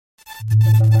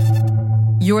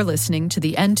You're listening to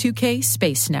the N2K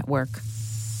Space Network.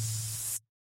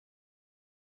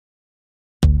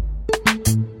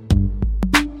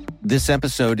 This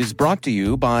episode is brought to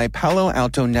you by Palo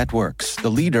Alto Networks, the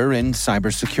leader in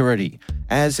cybersecurity.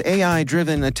 As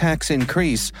AI-driven attacks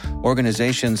increase,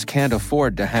 organizations can't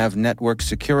afford to have network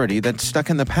security that's stuck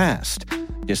in the past.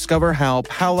 Discover how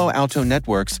Palo Alto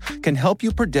Networks can help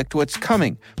you predict what's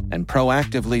coming and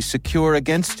proactively secure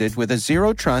against it with a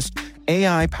zero-trust,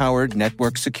 AI-powered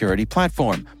network security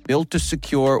platform built to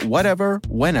secure whatever,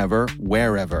 whenever,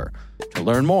 wherever. To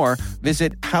learn more,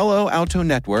 visit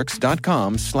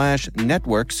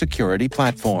paloaltonetworks.com/network security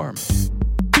platform.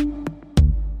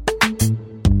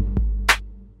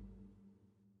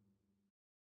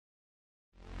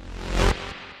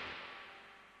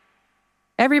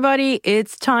 Everybody,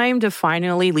 it's time to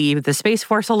finally leave the Space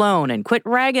Force alone and quit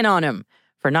ragging on him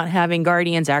for not having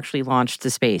Guardians actually launched to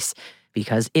space.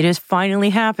 Because it is finally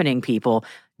happening, people.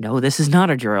 No, this is not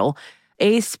a drill.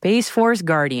 A Space Force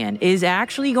Guardian is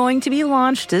actually going to be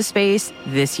launched to space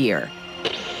this year.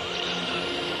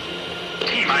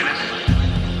 T-minus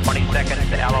 20 seconds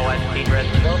to LOS egress.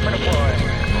 Go for deploy.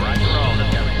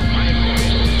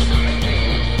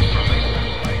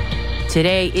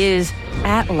 Today is,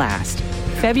 at last,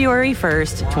 February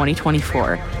 1st,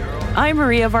 2024. I'm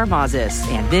Maria Varmazis,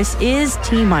 and this is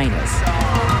T-minus.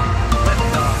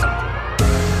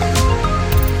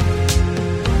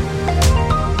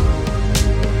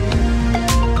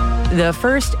 The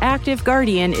first active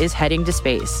Guardian is heading to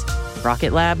space.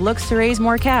 Rocket Lab looks to raise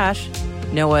more cash.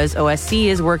 NOAA's OSC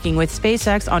is working with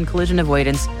SpaceX on collision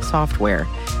avoidance software.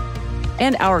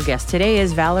 And our guest today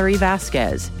is Valerie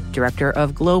Vasquez, Director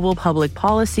of Global Public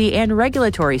Policy and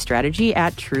Regulatory Strategy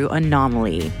at True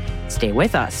Anomaly. Stay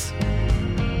with us.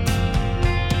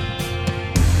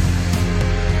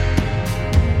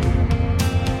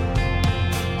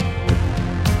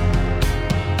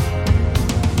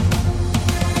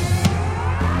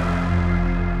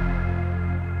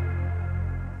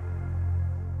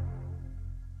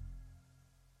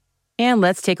 And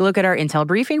let's take a look at our intel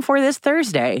briefing for this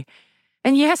Thursday.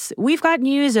 And yes, we've got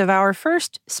news of our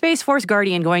first Space Force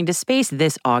Guardian going to space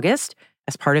this August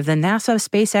as part of the NASA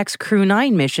SpaceX Crew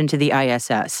 9 mission to the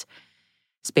ISS.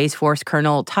 Space Force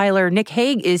Colonel Tyler Nick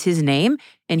Hague is his name,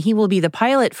 and he will be the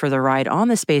pilot for the ride on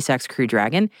the SpaceX Crew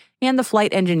Dragon and the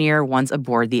flight engineer once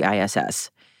aboard the ISS.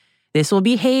 This will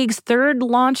be Hague's third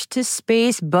launch to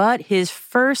space, but his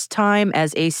first time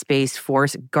as a Space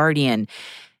Force Guardian.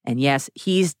 And yes,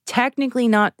 he's technically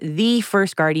not the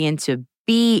first Guardian to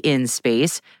be in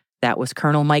space. That was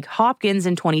Colonel Mike Hopkins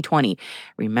in 2020.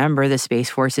 Remember, the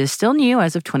Space Force is still new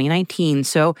as of 2019,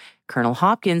 so Colonel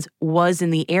Hopkins was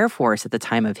in the Air Force at the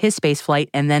time of his space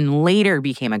flight and then later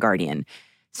became a Guardian.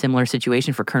 Similar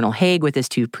situation for Colonel Hague with his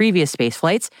two previous space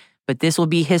flights, but this will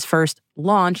be his first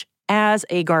launch as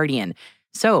a Guardian.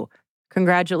 So,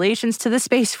 congratulations to the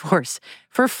Space Force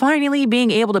for finally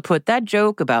being able to put that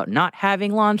joke about not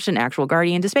having launched an actual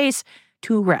Guardian to space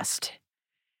to rest.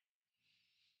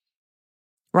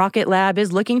 Rocket Lab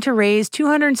is looking to raise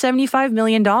 $275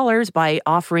 million by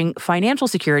offering financial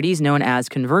securities known as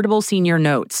convertible senior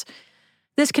notes.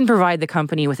 This can provide the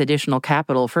company with additional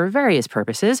capital for various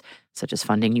purposes, such as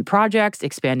funding new projects,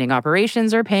 expanding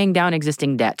operations, or paying down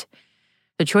existing debt.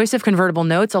 The choice of convertible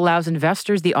notes allows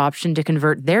investors the option to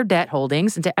convert their debt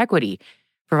holdings into equity,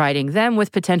 providing them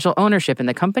with potential ownership in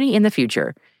the company in the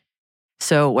future.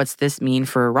 So what's this mean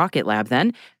for Rocket Lab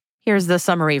then? Here's the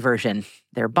summary version.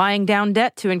 They're buying down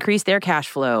debt to increase their cash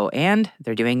flow, and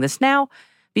they're doing this now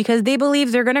because they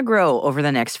believe they're going to grow over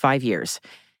the next 5 years.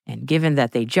 And given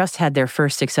that they just had their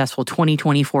first successful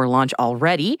 2024 launch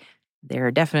already, there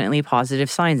are definitely positive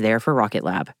signs there for Rocket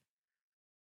Lab.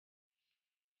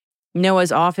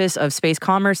 NOAA's Office of Space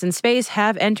Commerce and Space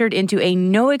have entered into a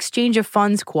No Exchange of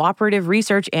Funds Cooperative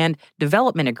Research and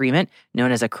Development Agreement,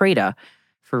 known as a CRADA,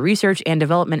 for research and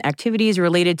development activities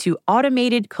related to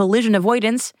automated collision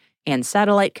avoidance and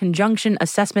satellite conjunction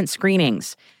assessment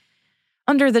screenings.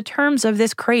 Under the terms of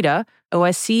this CRADA,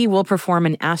 OSC will perform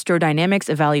an astrodynamics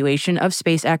evaluation of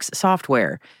SpaceX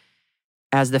software.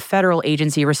 As the federal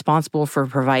agency responsible for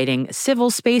providing civil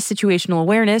space situational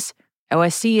awareness,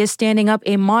 OSC is standing up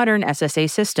a modern SSA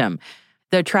system,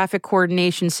 the Traffic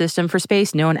Coordination System for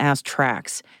Space known as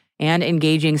TRACS, and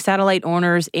engaging satellite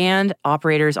owners and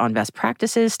operators on best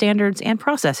practices, standards, and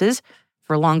processes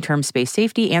for long-term space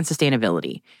safety and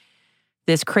sustainability.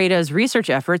 This CRADA's research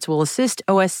efforts will assist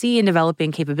OSC in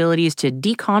developing capabilities to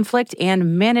deconflict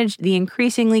and manage the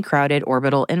increasingly crowded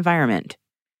orbital environment.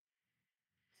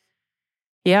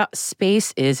 Yeah,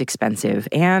 space is expensive,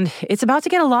 and it's about to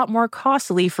get a lot more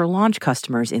costly for launch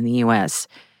customers in the U.S.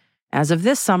 As of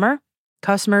this summer,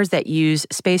 customers that use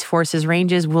Space Force's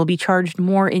ranges will be charged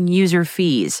more in user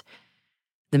fees.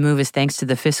 The move is thanks to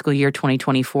the fiscal year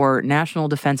 2024 National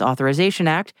Defense Authorization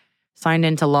Act, signed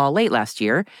into law late last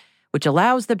year, which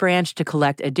allows the branch to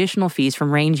collect additional fees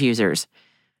from range users.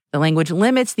 The language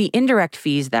limits the indirect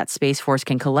fees that Space Force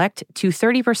can collect to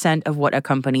 30% of what a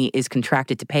company is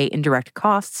contracted to pay in direct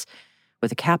costs,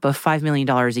 with a cap of $5 million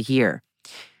a year.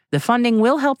 The funding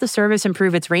will help the service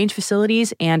improve its range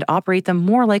facilities and operate them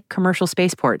more like commercial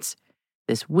spaceports.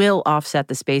 This will offset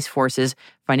the Space Force's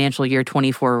financial year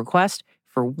 24 request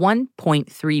for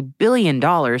 $1.3 billion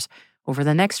over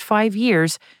the next 5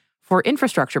 years for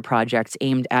infrastructure projects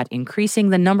aimed at increasing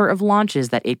the number of launches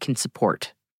that it can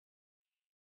support.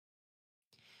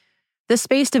 The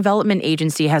Space Development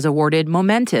Agency has awarded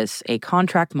Momentus a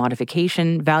contract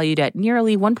modification valued at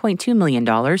nearly $1.2 million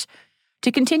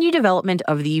to continue development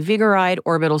of the Vigoride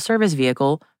orbital service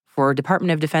vehicle for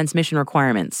Department of Defense mission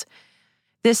requirements.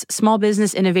 This Small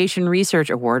Business Innovation Research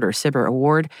Award, or SBIR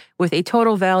award, with a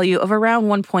total value of around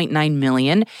 $1.9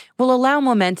 million, will allow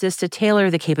Momentus to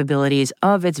tailor the capabilities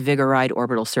of its Vigoride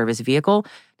orbital service vehicle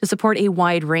to support a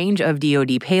wide range of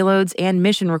DoD payloads and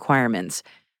mission requirements,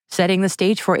 setting the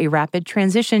stage for a rapid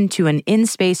transition to an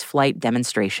in-space flight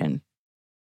demonstration.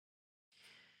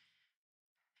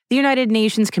 The United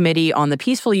Nations Committee on the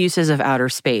Peaceful Uses of Outer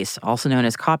Space, also known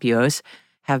as COPUOS,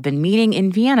 have been meeting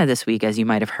in Vienna this week, as you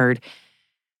might have heard.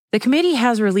 The committee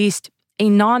has released a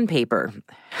non-paper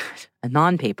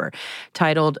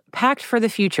titled Pact for the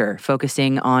Future,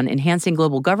 focusing on enhancing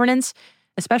global governance,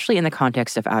 especially in the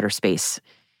context of outer space.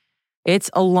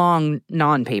 It's a long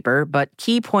non-paper, but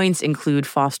key points include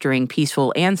fostering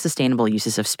peaceful and sustainable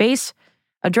uses of space,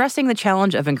 addressing the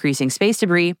challenge of increasing space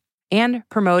debris, and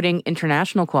promoting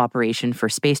international cooperation for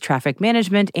space traffic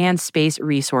management and space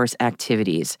resource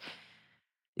activities.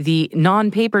 The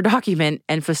non-paper document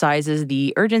emphasizes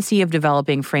the urgency of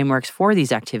developing frameworks for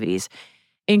these activities,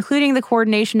 including the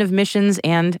coordination of missions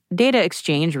and data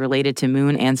exchange related to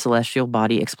moon and celestial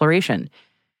body exploration.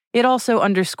 It also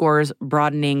underscores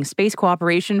broadening space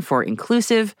cooperation for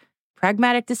inclusive,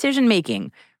 pragmatic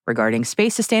decision-making regarding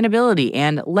space sustainability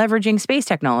and leveraging space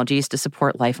technologies to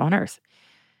support life on Earth.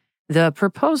 The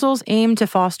proposals aim to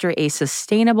foster a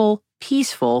sustainable,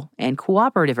 peaceful, and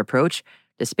cooperative approach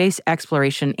to space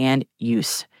exploration and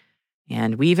use.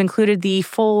 And we've included the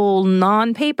full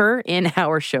non-paper in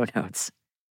our show notes.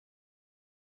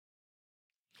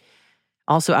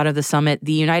 Also out of the summit,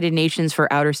 the United Nations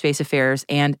for Outer Space Affairs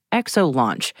and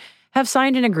ExoLaunch have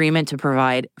signed an agreement to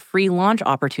provide free launch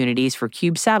opportunities for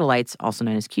CubeSat satellites, also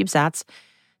known as CubeSats,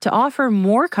 to offer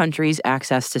more countries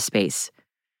access to space.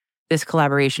 This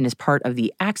collaboration is part of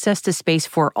the Access to Space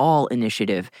for All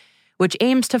initiative, which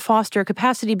aims to foster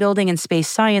capacity building in space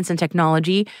science and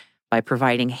technology by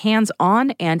providing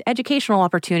hands-on and educational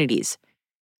opportunities.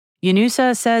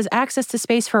 UNUSA says Access to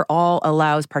Space for All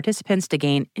allows participants to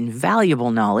gain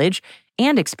invaluable knowledge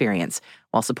and experience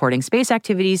while supporting space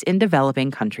activities in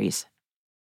developing countries.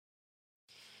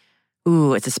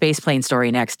 Ooh, it's a spaceplane story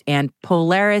next, and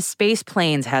Polaris Space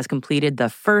Planes has completed the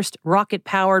first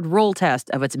rocket-powered roll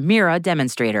test of its Mira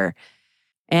demonstrator.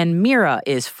 And Mira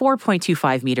is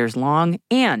 4.25 meters long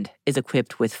and is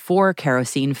equipped with 4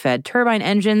 kerosene-fed turbine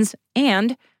engines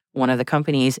and one of the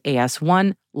company's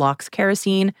AS-1 LOX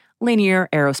kerosene linear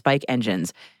aerospike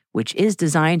engines, which is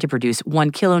designed to produce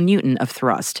 1 kilonewton of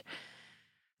thrust.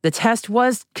 The test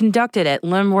was conducted at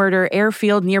Limwerder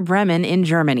Airfield near Bremen in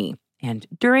Germany. And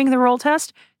during the roll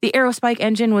test, the aerospike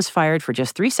engine was fired for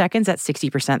just 3 seconds at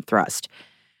 60% thrust.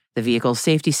 The vehicle's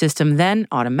safety system then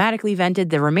automatically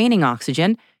vented the remaining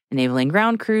oxygen, enabling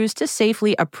ground crews to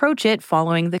safely approach it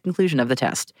following the conclusion of the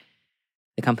test.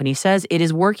 The company says it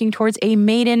is working towards a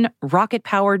maiden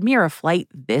rocket-powered Mira flight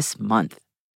this month.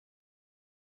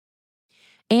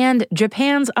 And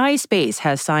Japan's iSpace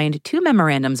has signed 2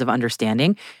 memorandums of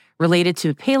understanding related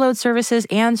to payload services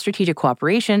and strategic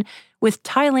cooperation with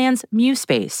Thailand's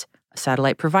MuSpace, a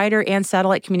satellite provider and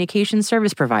satellite communications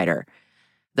service provider.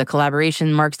 The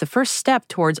collaboration marks the first step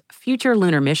towards future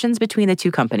lunar missions between the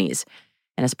two companies.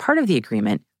 And as part of the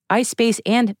agreement, iSpace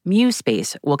and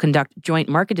MuSpace will conduct joint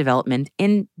market development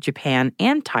in Japan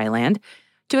and Thailand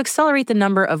to accelerate the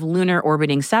number of lunar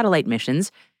orbiting satellite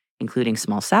missions, including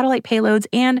small satellite payloads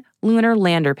and lunar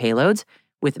lander payloads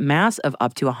with mass of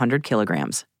up to 100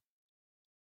 kilograms.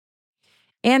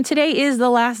 And today is the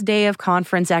last day of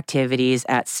conference activities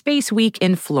at Space Week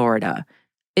in Florida.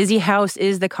 Izzy House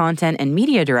is the content and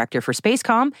media director for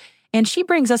Spacecom, and she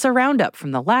brings us a roundup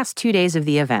from the last 2 days of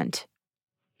the event.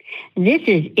 This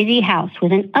is Izzy House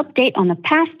with an update on the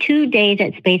past 2 days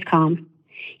at Spacecom.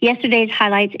 Yesterday's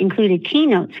highlights included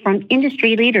keynotes from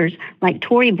industry leaders like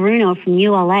Tori Bruno from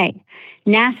ULA,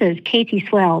 NASA's Casey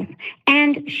Swells,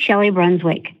 and Shelley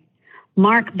Brunswick.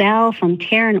 Mark Bell from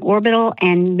Terran Orbital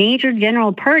and Major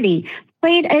General Purdy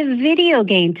played a video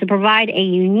game to provide a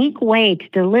unique way to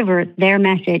deliver their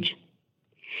message.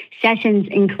 Sessions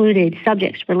included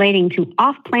subjects relating to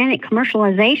off-planet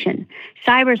commercialization,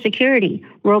 cybersecurity,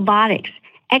 robotics,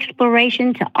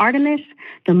 exploration to Artemis,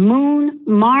 the Moon,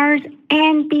 Mars,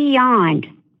 and beyond.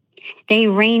 They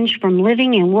ranged from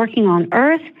living and working on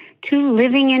Earth to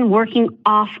living and working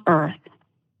off Earth.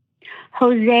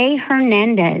 Jose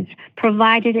Hernandez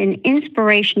provided an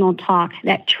inspirational talk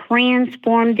that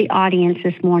transformed the audience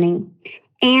this morning.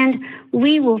 And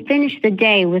we will finish the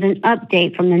day with an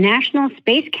update from the National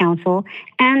Space Council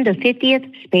and the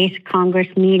 50th Space Congress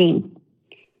meeting.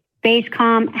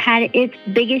 Spacecom had its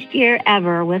biggest year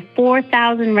ever with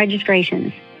 4,000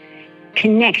 registrations.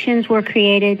 Connections were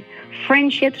created,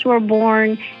 friendships were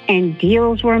born, and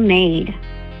deals were made.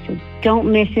 So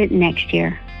don't miss it next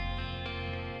year.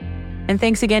 And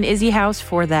thanks again, Izzy House,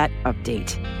 for that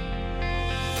update.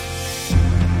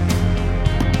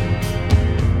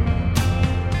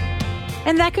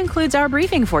 And that concludes our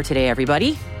briefing for today,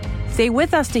 everybody. Stay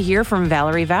with us to hear from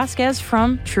Valerie Vasquez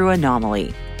from True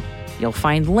Anomaly. You'll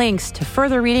find links to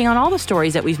further reading on all the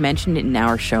stories that we've mentioned in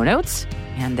our show notes.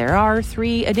 And there are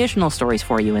 3 additional stories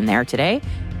for you in there today.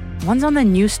 One's on the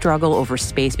new struggle over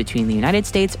space between the United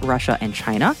States, Russia, and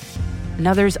China.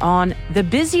 Another's on the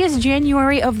busiest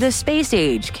January of the space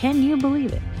age. Can you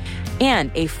believe it? And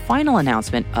a final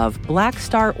announcement of Black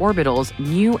Star Orbital's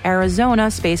new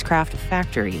Arizona spacecraft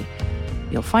factory.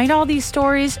 You'll find all these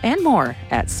stories and more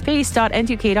at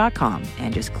space.n2k.com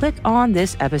and just click on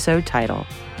this episode title.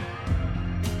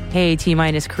 Hey,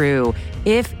 T-Minus crew.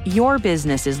 If your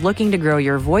business is looking to grow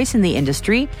your voice in the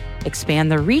industry, expand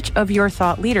the reach of your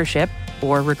thought leadership,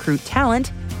 or recruit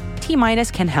talent, T-Minus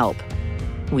can help.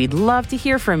 We'd love to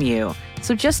hear from you.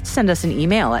 So just send us an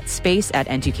email at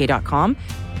space@n2k.com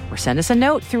or send us a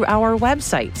note through our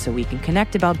website so we can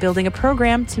connect about building a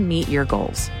program to meet your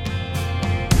goals.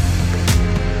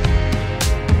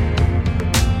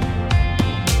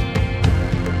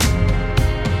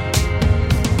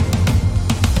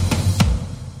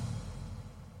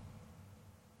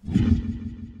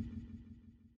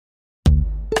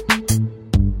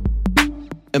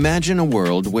 Imagine a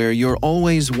world where you're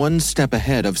always one step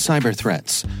ahead of cyber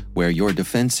threats, where your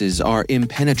defenses are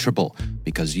impenetrable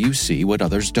because you see what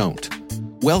others don't.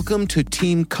 Welcome to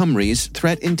Team Cymru's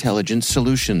Threat Intelligence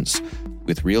Solutions.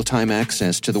 With real-time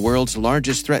access to the world's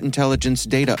largest threat intelligence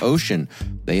data ocean,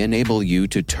 they enable you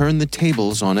to turn the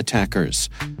tables on attackers.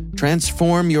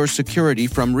 Transform your security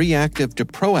from reactive to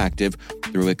proactive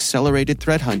through accelerated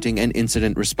threat hunting and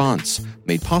incident response,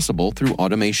 made possible through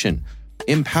automation.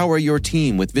 Empower your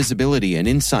team with visibility and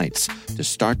insights to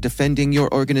start defending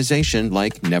your organization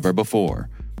like never before.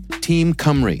 Team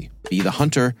Cymru. Be the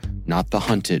hunter, not the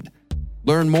hunted.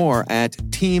 Learn more at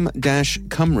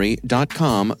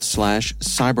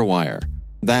team-cymru.com/cyberwire.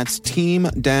 That's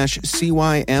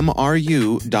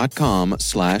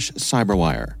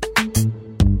team-cymru.com/cyberwire.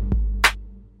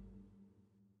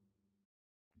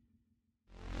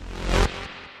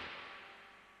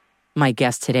 My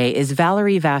guest today is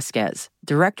Valerie Vasquez,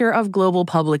 Director of Global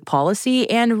Public Policy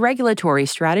and Regulatory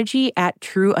Strategy at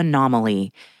True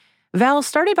Anomaly. Val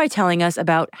started by telling us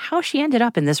about how she ended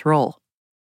up in this role.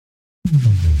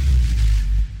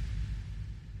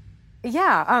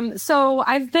 Yeah, so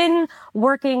I've been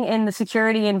working in the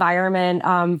security environment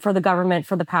for the government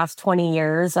for the past 20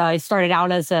 years. I started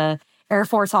out as an Air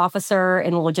Force officer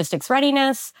in logistics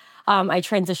readiness. I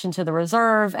transitioned to the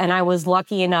reserve, and I was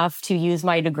lucky enough to use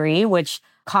my degree, which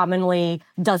commonly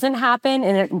doesn't happen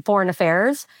in foreign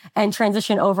affairs, and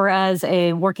transition over as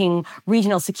a working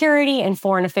regional security and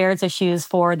foreign affairs issues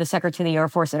for the Secretary of the Air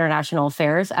Force International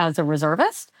Affairs as a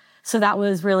reservist. So that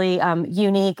was really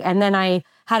unique. And then I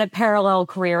had a parallel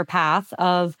career path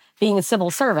of being a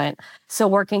civil servant. So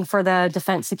working for the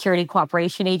Defense Security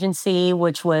Cooperation Agency,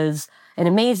 which was an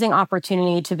amazing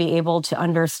opportunity to be able to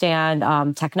understand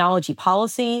technology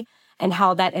policy and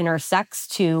how that intersects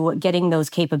to getting those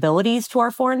capabilities to our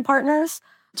foreign partners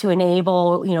to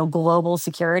enable, global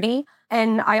security.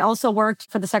 And I also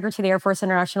worked for the Secretary of the Air Force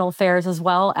International Affairs as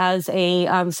well as a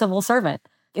civil servant.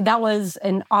 That was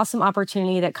an awesome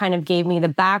opportunity that kind of gave me the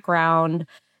background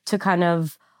to kind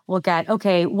of look at,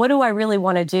 okay, what do I really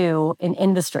want to do in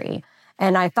industry?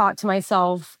 And I thought to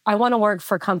myself, I want to work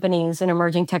for companies in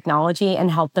emerging technology and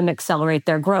help them accelerate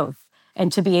their growth.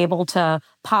 and to be able to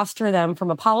posture them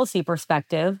from a policy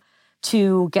perspective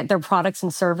to get their products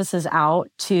and services out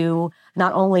to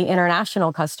not only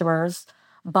international customers,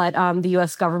 but the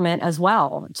U.S. government as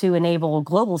well to enable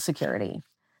global security.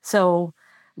 So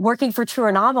working for True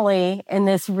Anomaly in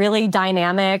this really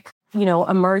dynamic,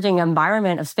 emerging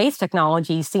environment of space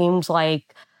technology seemed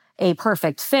like a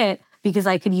perfect fit because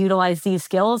I could utilize these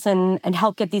skills and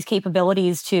help get these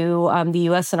capabilities to the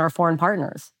U.S. and our foreign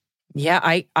partners. Yeah,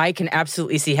 I can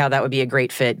absolutely see how that would be a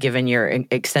great fit given your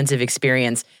extensive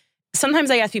experience.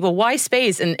 Sometimes I ask people, why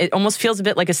space? And it almost feels a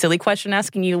bit like a silly question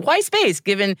asking you, why space,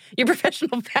 given your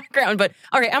professional background? But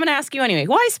all right, I'm going to ask you anyway,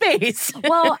 why space?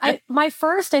 Well, my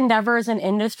first endeavors in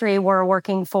industry were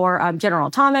working for General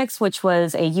Atomics, which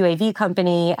was a UAV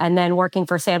company, and then working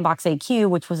for Sandbox AQ,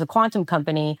 which was a quantum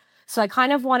company. So I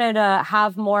kind of wanted to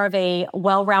have more of a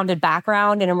well-rounded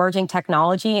background in emerging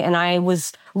technology, and I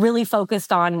was really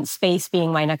focused on space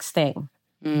being my next thing.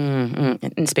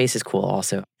 And space is cool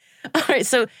also. All right,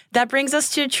 so that brings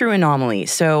us to True Anomaly.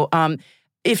 So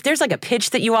if there's like a pitch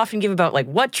that you often give about like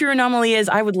what True Anomaly is,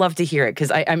 I would love to hear it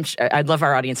because I'd love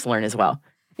our audience to learn as well.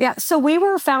 Yeah, so we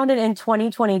were founded in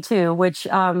 2022, which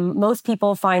most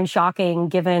people find shocking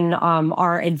given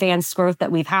our advanced growth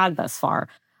that we've had thus far.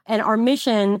 And our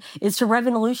mission is to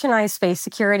revolutionize space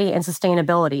security and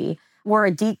sustainability. We're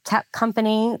a deep tech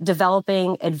company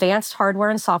developing advanced hardware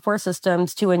and software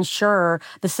systems to ensure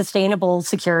the sustainable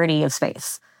security of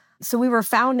space. So we were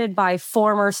founded by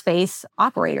former space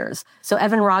operators. So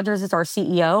Evan Rogers is our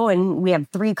CEO, and we have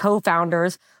 3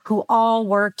 co-founders who all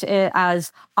worked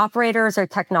as operators or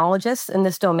technologists in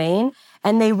this domain.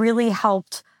 And they really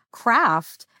helped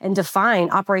craft and define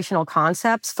operational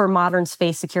concepts for modern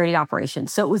space security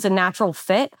operations. So it was a natural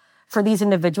fit for these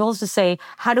individuals to say,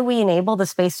 how do we enable the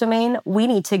space domain? We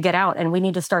need to get out and we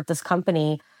need to start this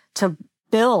company to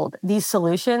build these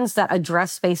solutions that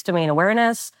address space domain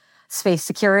awareness, space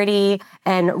security,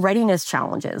 and readiness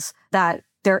challenges that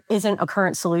there isn't a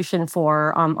current solution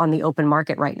for on the open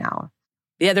market right now.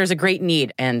 Yeah, there's a great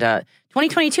need. And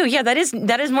 2022, yeah, that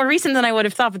is more recent than I would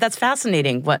have thought, but that's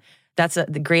fascinating. That's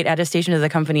the great attestation of the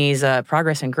company's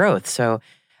progress and growth. So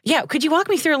yeah, could you walk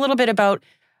me through a little bit about,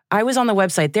 I was on the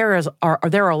website, there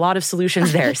are a lot of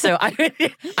solutions there. So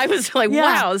I was like,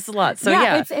 wow, this is a lot. So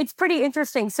yeah. It's pretty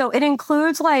interesting. So it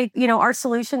includes our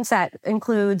solution set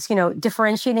includes,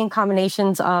 differentiating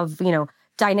combinations of,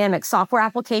 dynamic software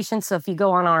applications. So if you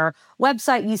go on our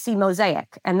website, you see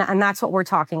Mosaic, and that's what we're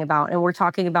talking about. And we're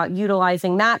talking about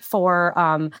utilizing that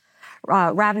for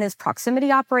ravenous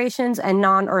proximity operations and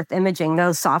non-Earth imaging,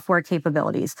 those software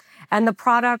capabilities. And the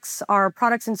products are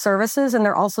products and services, and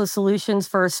they're also solutions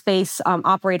for space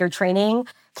operator training,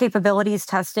 capabilities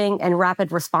testing, and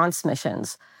rapid response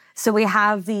missions. So we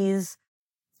have these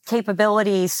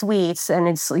capability suites, and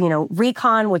it's,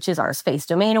 Recon, which is our space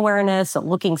domain awareness, so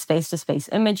looking space to space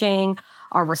imaging,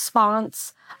 our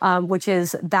response, which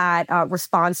is that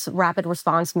rapid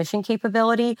response mission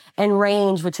capability, and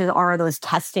range, which are those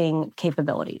testing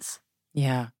capabilities.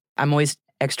 Yeah. I'm always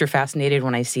extra fascinated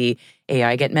when I see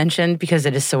AI get mentioned because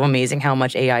it is so amazing how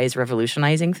much AI is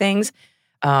revolutionizing things.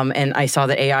 And I saw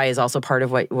that AI is also part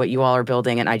of what you all are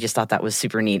building, and I just thought that was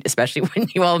super neat, especially when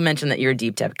you all mentioned that you're a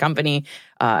deep tech company.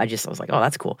 I was like, oh,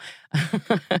 that's cool.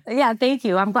 Yeah, thank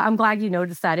you. I'm glad you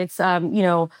noticed that. It's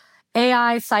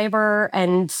AI, cyber,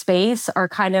 and space are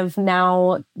kind of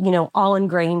now all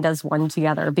ingrained as one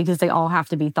together because they all have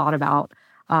to be thought about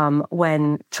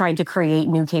when trying to create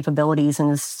new capabilities in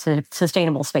this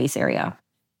sustainable space area.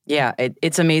 Yeah,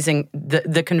 it's amazing.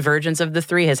 The convergence of the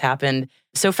 3 has happened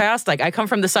so fast. Like, I come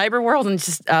from the cyber world, and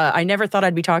just I never thought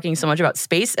I'd be talking so much about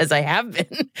space as I have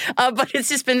been. But it's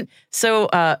just been so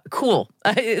cool.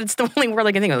 It's the only word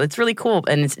I can think of. It's really cool,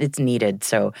 and it's needed.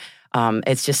 So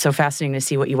it's just so fascinating to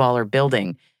see what you all are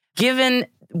building. Given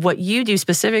what you do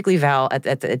specifically, Val,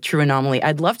 at True Anomaly,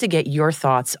 I'd love to get your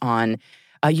thoughts on.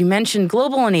 You mentioned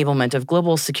global enablement of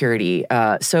global security.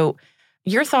 So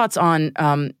your thoughts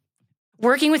on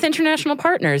working with international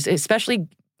partners, especially,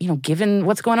 given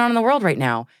what's going on in the world right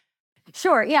now.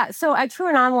 Sure, yeah. So at True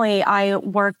Anomaly, I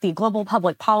work the global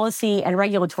public policy and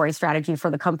regulatory strategy for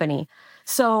the company.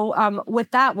 So with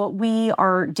that, what we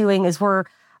are doing is we're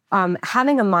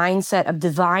having a mindset of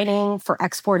designing for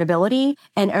exportability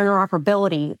and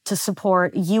interoperability to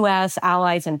support U.S.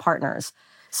 allies and partners.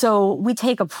 So we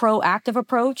take a proactive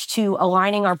approach to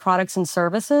aligning our products and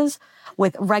services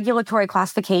with regulatory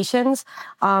classifications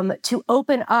to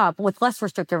open up, with less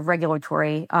restrictive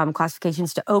regulatory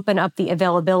classifications, to open up the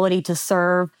availability to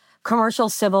serve commercial,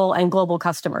 civil, and global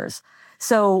customers.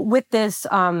 So with this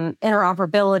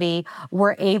interoperability,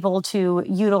 we're able to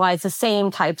utilize the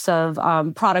same types of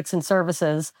products and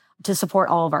services to support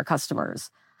all of our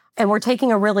customers. And we're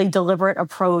taking a really deliberate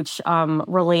approach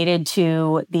related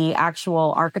to the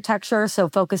actual architecture. So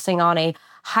focusing on a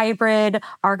hybrid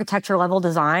architecture level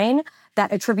design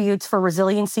that attributes for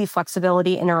resiliency,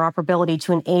 flexibility, and interoperability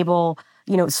to enable,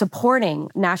 supporting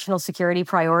national security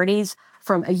priorities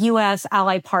from a U.S.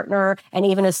 ally partner and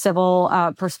even a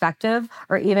civil perspective,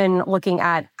 or even looking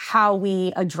at how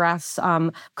we address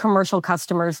commercial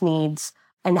customers' needs,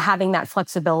 and having that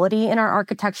flexibility in our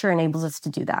architecture enables us to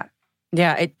do that.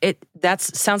 Yeah, that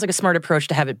sounds like a smart approach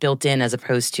to have it built in as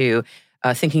opposed to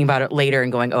thinking about it later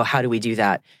and going, oh, how do we do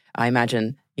that? I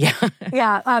imagine, yeah.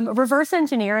 Yeah, reverse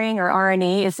engineering or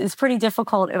R&E is pretty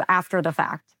difficult after the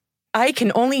fact. I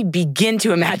can only begin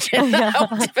to imagine how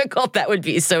difficult that would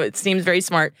be. So it seems very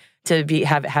smart to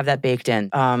have that baked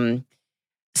in.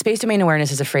 Space domain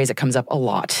awareness is a phrase that comes up a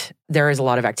lot. There is a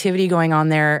lot of activity going on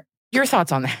there. Your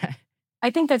thoughts on that? I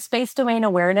think that space domain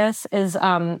awareness is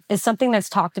something that's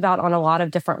talked about on a lot of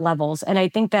different levels. And I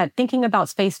think that thinking about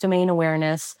space domain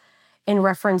awareness in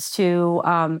reference to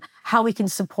how we can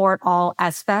support all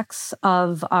aspects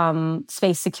of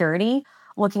space security,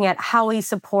 looking at how we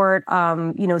support,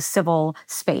 civil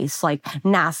space like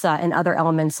NASA and other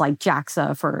elements like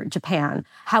JAXA for Japan,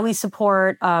 how we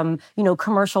support,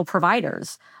 commercial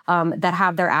providers that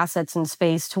have their assets in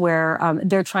space to where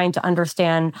they're trying to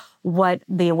understand what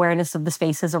the awareness of the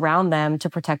space is around them to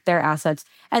protect their assets.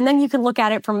 And then you can look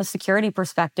at it from a security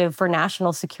perspective for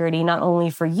national security, not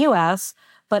only for U.S.,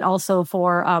 but also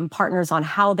for partners on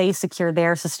how they secure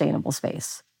their sustainable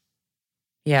space.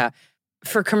 Yeah.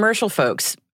 For commercial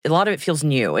folks, a lot of it feels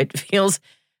new. It feels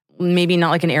maybe not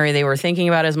like an area they were thinking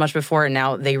about as much before, and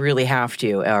now they really have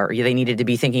to, or they needed to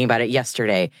be thinking about it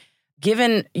yesterday.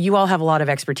 Given you all have a lot of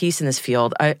expertise in this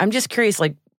field, I'm just curious,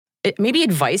 maybe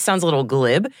advice sounds a little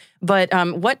glib, but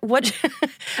what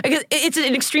I guess it's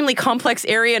an extremely complex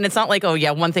area, and it's not like, oh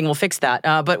yeah, one thing will fix that.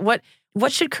 But what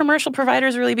should commercial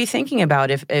providers really be thinking about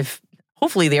if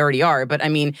hopefully they already are, but I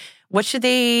mean, what should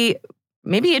they,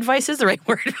 maybe advice is the right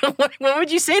word. What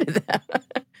would you say to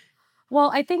that?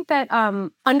 Well, I think that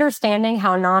understanding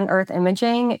how non-Earth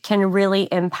imaging can really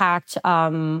impact,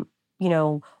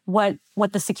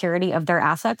 what the security of their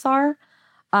assets are,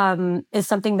 is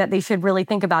something that they should really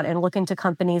think about and look into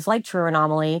companies like True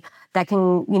Anomaly that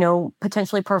can,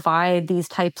 potentially provide these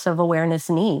types of awareness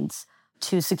needs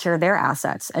to secure their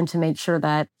assets and to make sure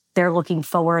that they're looking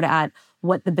forward at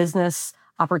what the business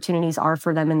opportunities are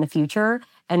for them in the future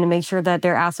and to make sure that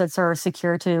their assets are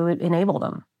secure to enable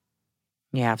them.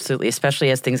 Yeah, absolutely. Especially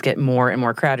as things get more and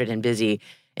more crowded and busy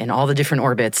in all the different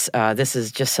orbits. This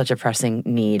is just such a pressing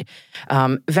need.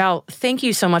 Val, thank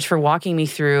you so much for walking me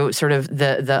through sort of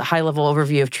the high-level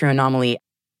overview of True Anomaly.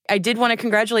 I did want to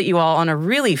congratulate you all on a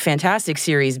really fantastic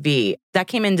Series B. That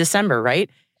came in December, right?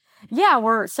 Yeah,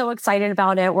 we're so excited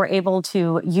about it. We're able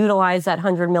to utilize that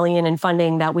 $100 million in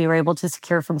funding that we were able to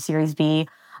secure from Series B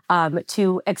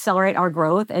to accelerate our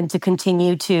growth and to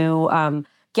continue to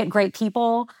get great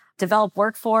people, develop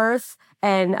workforce,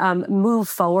 and move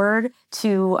forward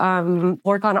to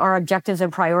work on our objectives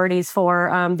and priorities for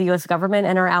the U.S. government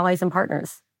and our allies and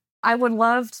partners. I would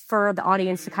love for the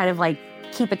audience to kind of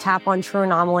keep a tap on True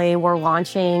Anomaly. We're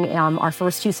launching our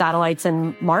first 2 satellites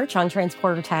in March on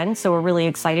Transporter 10, so we're really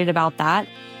excited about that.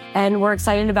 And we're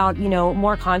excited about,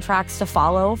 more contracts to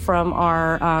follow from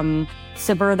our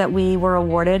SBIR that we were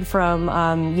awarded from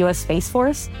U.S. Space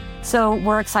Force. So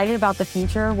we're excited about the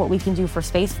future, what we can do for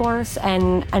Space Force,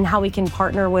 and how we can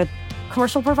partner with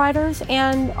commercial providers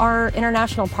and our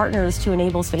international partners to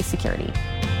enable space security.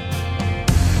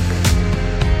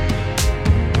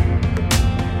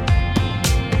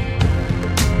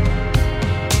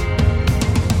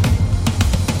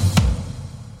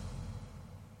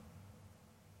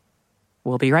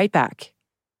 We'll be right back.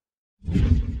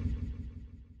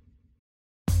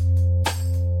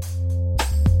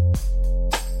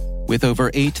 With over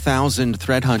 8,000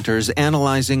 threat hunters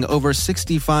analyzing over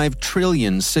 65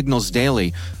 trillion signals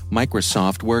daily,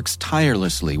 Microsoft works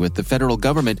tirelessly with the federal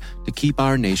government to keep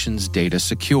our nation's data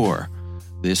secure.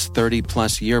 This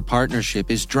 30-plus year partnership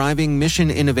is driving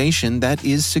mission innovation that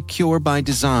is secure by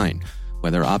design.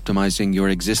 Whether optimizing your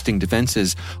existing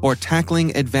defenses or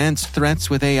tackling advanced threats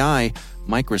with AI,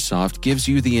 Microsoft gives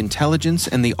you the intelligence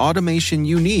and the automation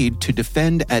you need to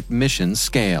defend at mission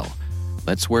scale.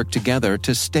 Let's work together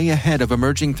to stay ahead of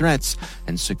emerging threats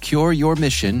and secure your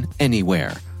mission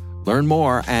anywhere. Learn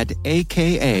more at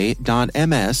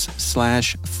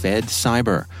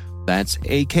aka.ms/fedcyber. That's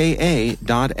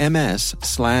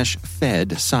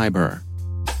aka.ms/fedcyber.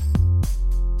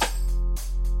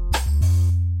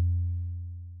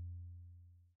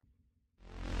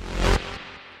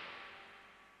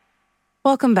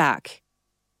 Welcome back.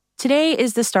 Today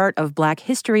is the start of Black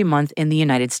History Month in the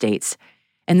United States,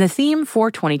 and the theme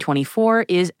for 2024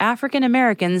 is African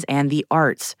Americans and the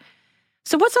arts.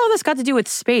 So what's all this got to do with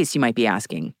space, you might be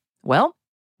asking? Well,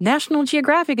 National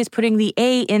Geographic is putting the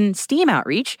A in STEAM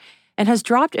outreach and has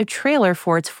dropped a trailer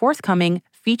for its forthcoming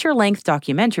feature-length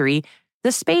documentary,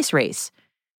 The Space Race,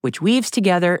 which weaves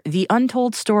together the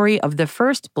untold story of the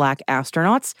first Black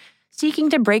astronauts seeking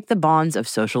to break the bonds of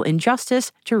social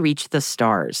injustice to reach the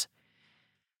stars.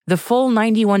 The full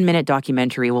 91-minute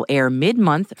documentary will air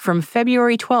mid-month from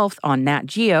February 12th on Nat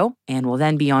Geo and will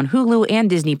then be on Hulu and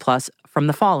Disney Plus from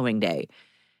the following day.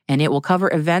 And it will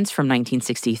cover events from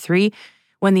 1963,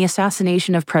 when the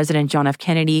assassination of President John F.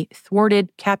 Kennedy thwarted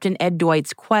Captain Ed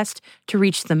Dwight's quest to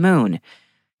reach the moon,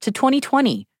 to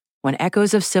 2020, when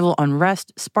echoes of civil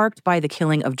unrest sparked by the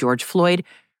killing of George Floyd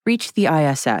reached the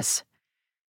ISS.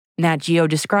 Nat Geo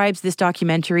describes this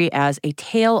documentary as a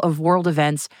tale of world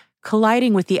events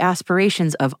colliding with the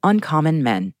aspirations of uncommon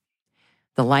men.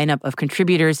 The lineup of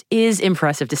contributors is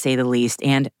impressive to say the least,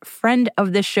 and friend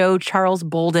of the show Charles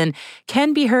Bolden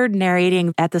can be heard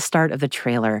narrating at the start of the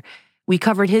trailer. We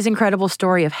covered his incredible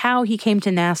story of how he came to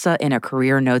NASA in a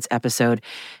Career Notes episode.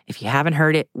 If you haven't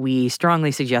heard it, we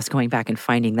strongly suggest going back and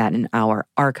finding that in our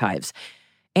archives.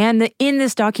 And in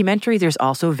this documentary, there's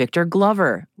also Victor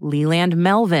Glover, Leland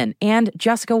Melvin, and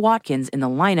Jessica Watkins in the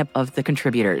lineup of the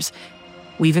contributors.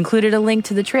 We've included a link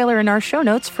to the trailer in our show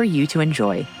notes for you to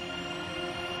enjoy.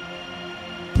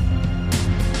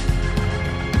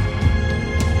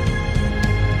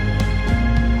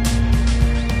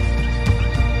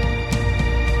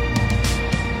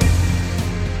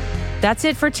 That's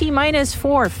it for T-Minus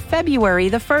for February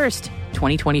the 1st,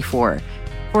 2024.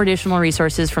 For additional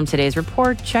resources from today's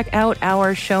report, check out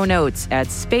our show notes at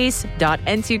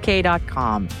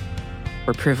space.n2k.com.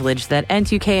 We're privileged that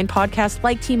N2K and podcasts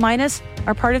like T-Minus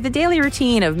are part of the daily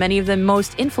routine of many of the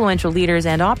most influential leaders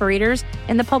and operators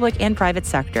in the public and private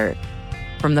sector,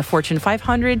 from the Fortune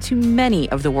 500 to many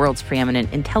of the world's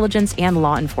preeminent intelligence and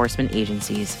law enforcement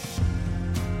agencies.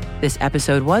 This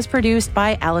episode was produced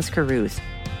by Alice Carruth,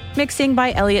 mixing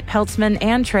by Elliot Peltzman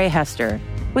and Trey Hester,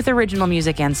 with original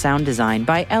music and sound design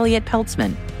by Elliot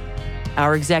Peltzman.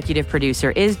 Our executive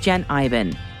producer is Jen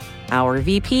Iben. Our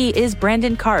VP is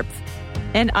Brandon Karpf.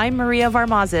 And I'm Maria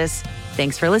Varmazis.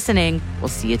 Thanks for listening. We'll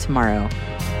see you tomorrow.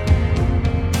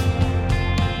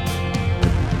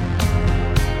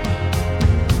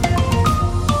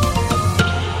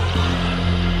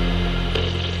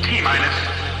 T-Minus